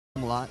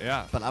a lot.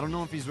 Yeah. But I don't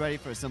know if he's ready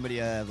for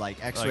somebody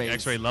like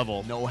X-ray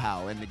level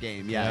know-how in the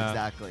game. Yeah,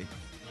 exactly.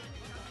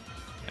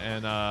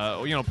 And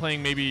you know,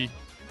 playing maybe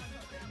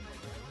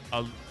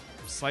a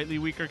slightly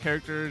weaker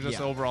character,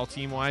 just overall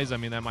team-wise. I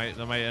mean, that might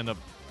end up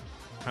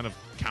kind of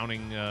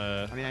counting.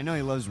 I mean, I know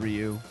he loves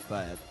Ryu,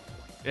 but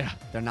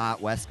they're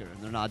not Wesker.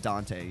 They're not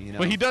Dante. You know.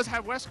 But he does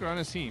have Wesker on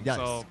his team, Yes.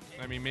 so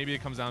I mean, maybe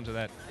it comes down to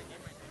that.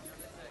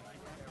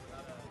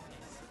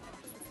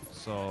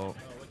 So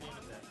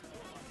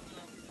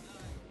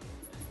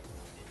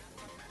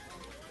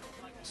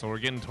we're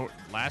getting to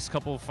last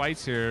couple of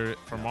fights here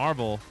for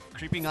Marvel.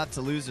 Creeping up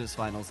to losers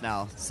finals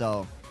now.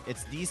 So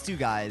it's these two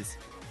guys,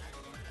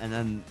 and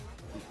then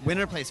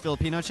winner plays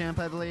Filipino champ,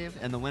 I believe,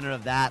 and the winner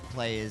of that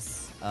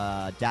plays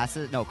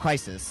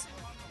Crisis.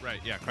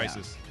 Right, yeah,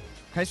 Crisis.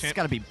 Yeah. Crisis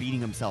got to be beating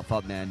himself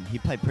up, man. He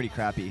played pretty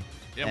crappy.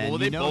 Yeah, well,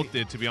 they both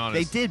did, to be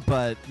honest. They did,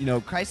 but you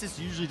know, Crisis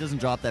usually doesn't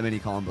drop that many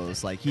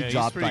combos. Like he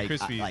dropped like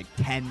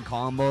 10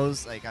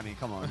 combos. Like I mean,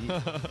 come on,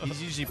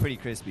 he's usually pretty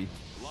crispy.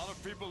 A lot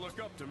of people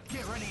look up to him.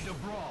 Get ready to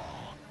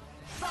brawl.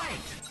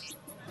 Fight!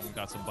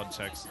 Got some butt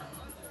checks.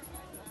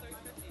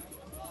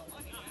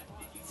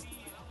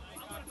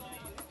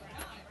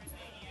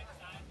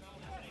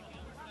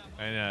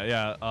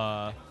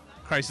 And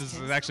Crisis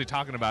is actually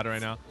talking about it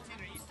right now.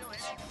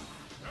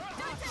 I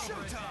don't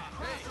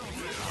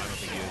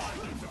think he is.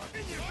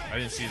 I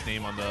didn't see his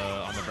name on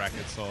the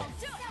bracket, so.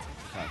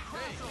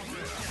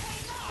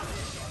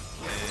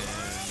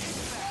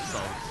 So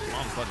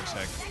long button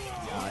check.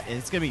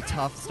 It's gonna be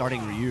tough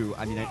starting Ryu.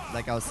 I mean,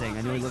 like I was saying,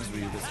 I know he loves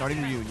Ryu, but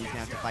starting Ryu and you can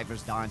have to fight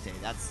versus Dante.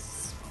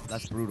 That's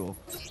brutal.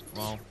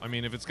 Well, I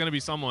mean, if it's gonna be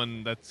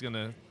someone that's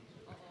gonna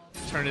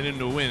turn it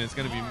into a win, it's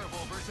gonna be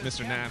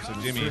Mr. Naps or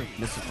Jimmy.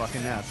 Mr.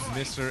 fucking Naps.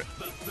 Mr.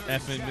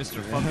 Effin,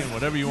 Mr. fucking,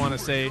 whatever you want to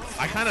say.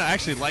 I kind of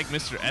actually like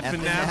Mr.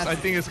 Effin Naps. I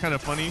think it's kind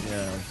of funny.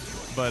 Yeah.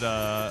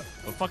 But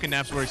fucking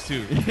Naps works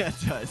too. Yeah,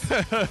 it does.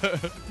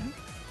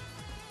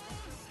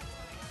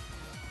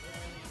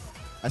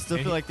 I still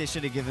feel like they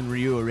should have given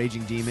Ryu a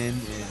Raging Demon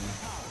in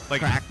like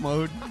crack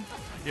mode.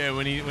 Yeah,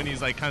 when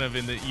he's like kind of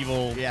in the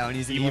evil. Yeah, when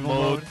he's in evil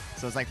mode.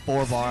 So it's like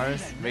 4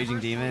 bars, Raging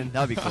Demon.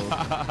 That would be cool.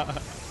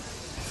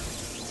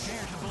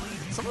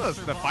 Some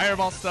of the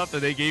fireball stuff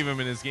that they gave him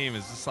in his game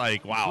is just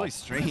like, wow.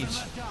 It's really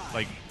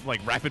strange. Like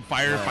rapid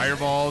fire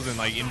fireballs and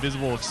like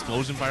invisible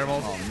explosion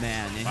fireballs. Oh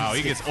man. And wow,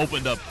 he gets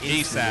opened up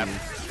ASAP.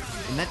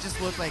 And that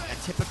just looked like a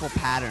typical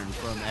pattern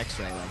from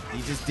X-Ray. Like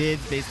he just did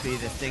basically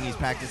this thing he's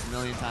practiced a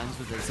million times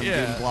with some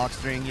good block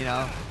string, you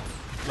know?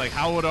 Like,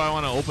 how would I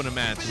want to open a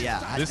match?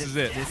 Yeah. This is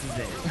it. This is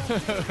it.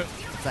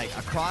 It's like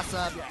a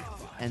cross-up,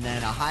 and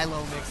then a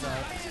high-low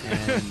mix-up,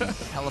 and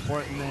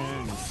teleport in there.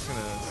 And it's going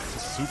to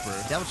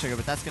super. Devil Trigger,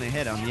 but that's going to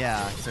hit him,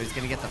 yeah. So he's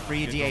going to get the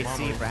free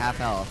DHC for half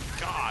health.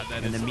 God, that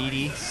and is the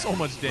meaty. So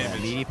much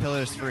damage. Yeah, meaty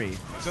pillar is free.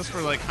 Just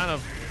for, like, kind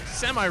of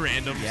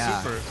semi-random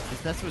super.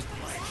 That's what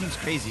seems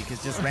crazy,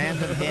 because just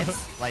random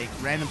hits, like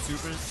random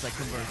supers, like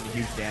convert to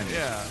huge damage.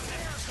 Yeah.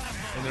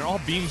 And they're all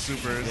beam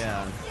supers.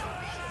 Yeah.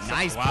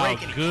 Nice wow,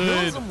 break.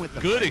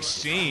 Good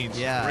exchange.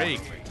 Yeah.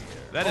 Break.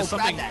 That is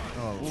something.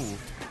 Oh,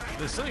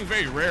 there's something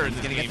very rare in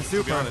this game. Get the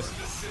super. To be honest.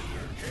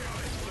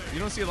 You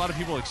don't see a lot of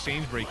people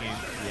exchange breaking.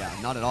 Yeah,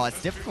 not at all.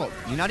 It's difficult.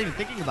 You're not even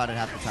thinking about it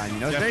half the time. You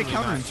know, it's very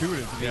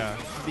counterintuitive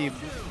to be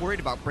worried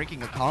about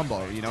breaking a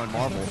combo. You know, in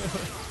Marvel.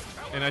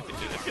 And I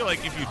feel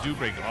like if you do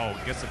break,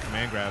 gets the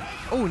command grab.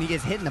 Oh, and he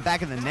gets hit in the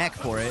back of the neck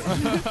for it.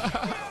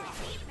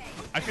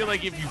 I feel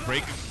like if you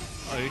break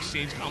an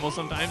exchange combo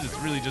sometimes, it's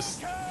really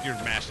just you're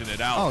mashing it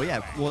out. Oh,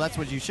 yeah. Well, that's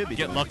what you should be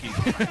doing. Lucky.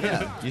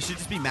 Yeah. You should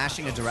just be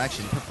mashing a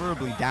direction,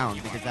 preferably down,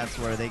 because that's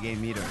where they gain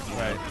meter.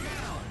 Right.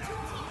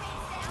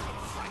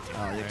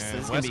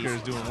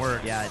 Wesker's doing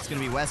work. Yeah, it's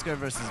going to be Wesker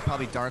versus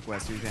probably Dark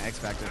Wesker who's going to X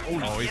Factor.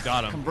 Oh, he's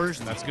got him.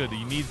 Conversion. That's good.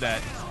 He needs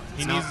that.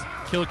 He needs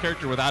kill a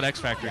character without X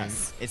Factoring.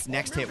 Yes. It's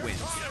next hit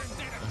wins.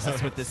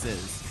 That's what this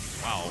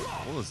is. Wow.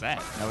 What was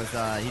that? That was,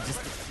 he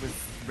just was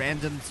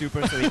random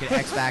super so he could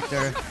X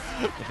Factor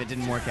if it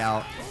didn't work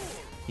out.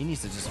 He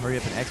needs to just hurry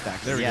up and X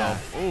Factor. There we go.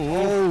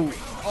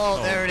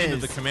 Oh, there it is.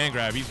 Into the command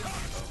grab. He's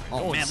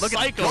oh, man, look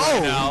psycho at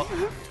right now.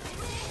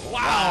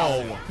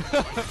 Wow.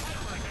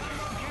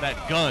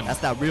 That gun. That's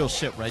that real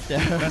shit right there.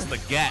 That's the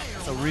gat.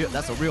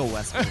 That's a real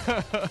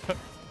Wesker.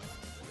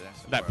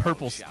 that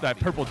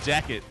purple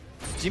jacket.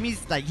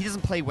 Jimmy's like, he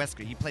doesn't play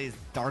Wesker. He plays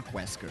Dark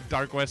Wesker.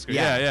 Dark Wesker.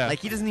 Yeah. Like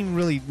he doesn't even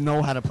really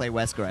know how to play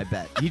Wesker. I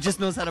bet he just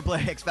knows how to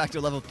play X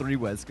Factor level 3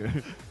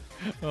 Wesker.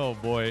 Oh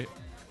boy,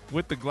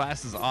 with the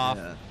glasses off.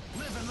 Yeah.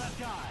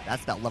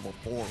 That's that level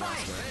 4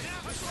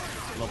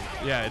 Wesker.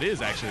 Yeah, it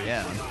is actually.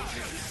 Yeah.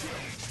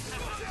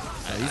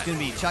 He's going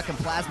to be chucking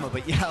plasma,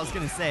 but yeah, I was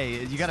going to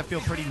say, you got to feel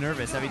pretty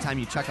nervous every time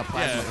you chuck a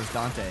plasma versus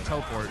Dante.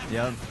 Teleport.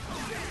 Yep.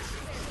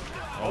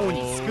 Oh, and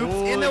he scoops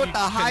in there with the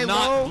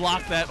high-low.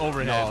 Block that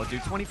overhead. No,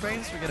 dude, 20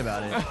 frames? Forget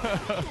about it.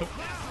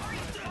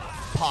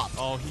 Pop.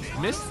 Oh, he's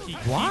missed.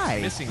 Why?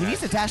 He's missing he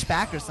needs to dash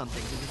back or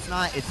something,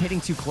 because it's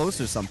hitting too close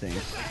or something.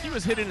 He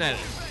was hitting that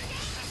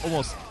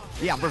almost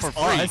Yeah, for for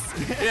free.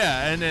 us.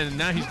 Yeah, and then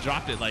now he's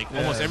dropped it like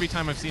almost every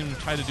time I've seen him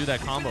try to do that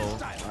combo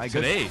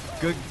today.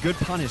 Good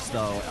punish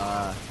though.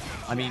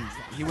 I mean,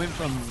 he went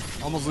from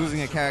almost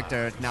losing a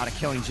character now to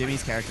killing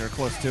Jimmy's character,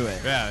 close to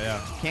it. Yeah.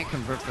 Can't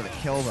convert for the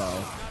kill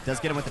though. Does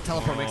get him with the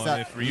teleport mix up.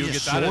 If Ryu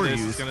gets out of this,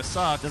 it's gonna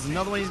suck. Does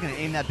another one, he's gonna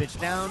aim that bitch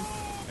down.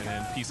 And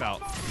then peace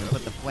out. And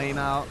put the flame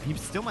out. He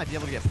still might be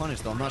able to get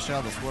punished though. I'm not sure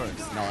how this works.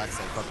 No, that's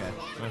safe. Okay.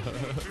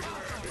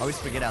 I always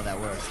forget how that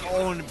works.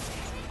 Oh,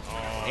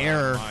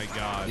 error. My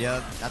God.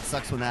 Yeah, that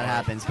sucks when that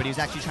happens. But he was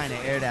actually trying to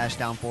air dash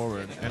down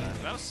forward. And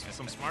that was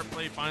some smart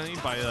play finally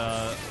by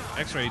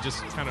X-Ray,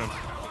 just kind of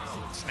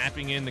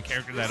snapping in the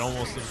character that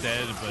almost was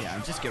dead. But yeah,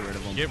 just get rid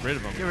of him. Get rid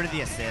of him. Get rid of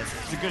the assist.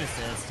 It's a good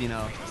assist, you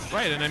know.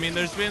 Right, and I mean,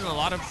 there's been a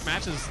lot of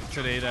matches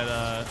today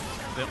that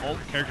the old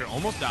character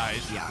almost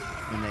dies. Yeah.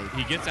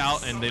 He gets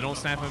out and they don't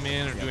snap him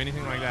in or do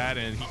anything like that,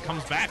 and he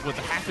comes back with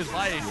half his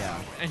life.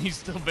 Yeah. And he's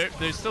still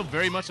they're still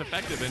very much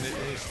effective, and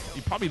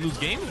you probably lose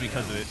games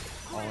because of it.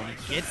 Oh, and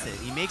he gets it.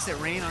 He makes it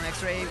rain on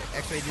X-Ray.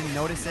 X-Ray didn't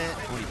notice it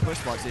when he push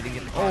blocked, so he didn't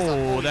get the cross.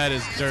 Oh, that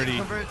is dirty.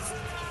 Converts.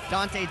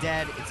 Dante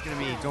dead. It's going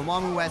to be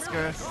Dormammu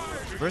Wesker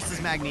versus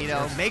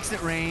Magneto. Makes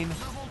it rain.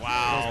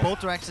 Wow. Goes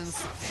both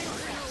directions.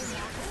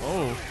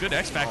 Oh, good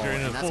X Factor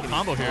in a full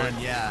combo here.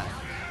 Yeah.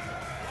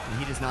 And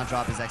he does not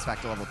drop his X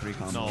Factor level 3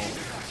 combo. No.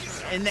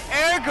 And the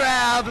air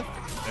grab.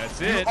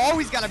 That's You it.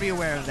 always got to be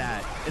aware of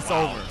that. It's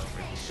over.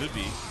 Should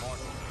be.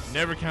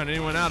 Never count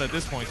anyone out at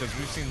this point because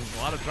we've seen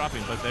a lot of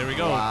dropping, but there we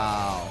go.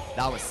 Wow.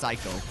 That was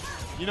psycho.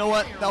 You know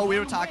what, though? We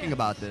were talking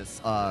about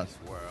this.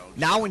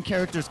 Now when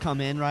characters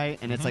come in, right,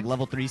 and it's like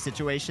level 3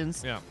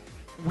 situations,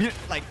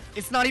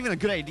 it's not even a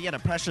good idea to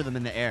pressure them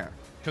in the air.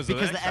 Because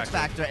the X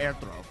Factor air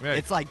throw. Right.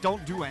 It's like,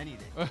 don't do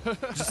anything.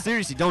 Just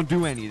seriously, don't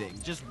do anything.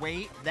 Just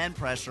wait, then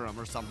pressure them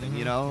or something,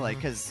 you know? Like,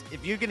 because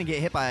if you're going to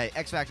get hit by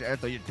X Factor air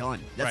throw, you're done.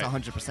 That's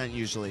Right. 100%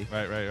 usually.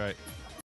 Right.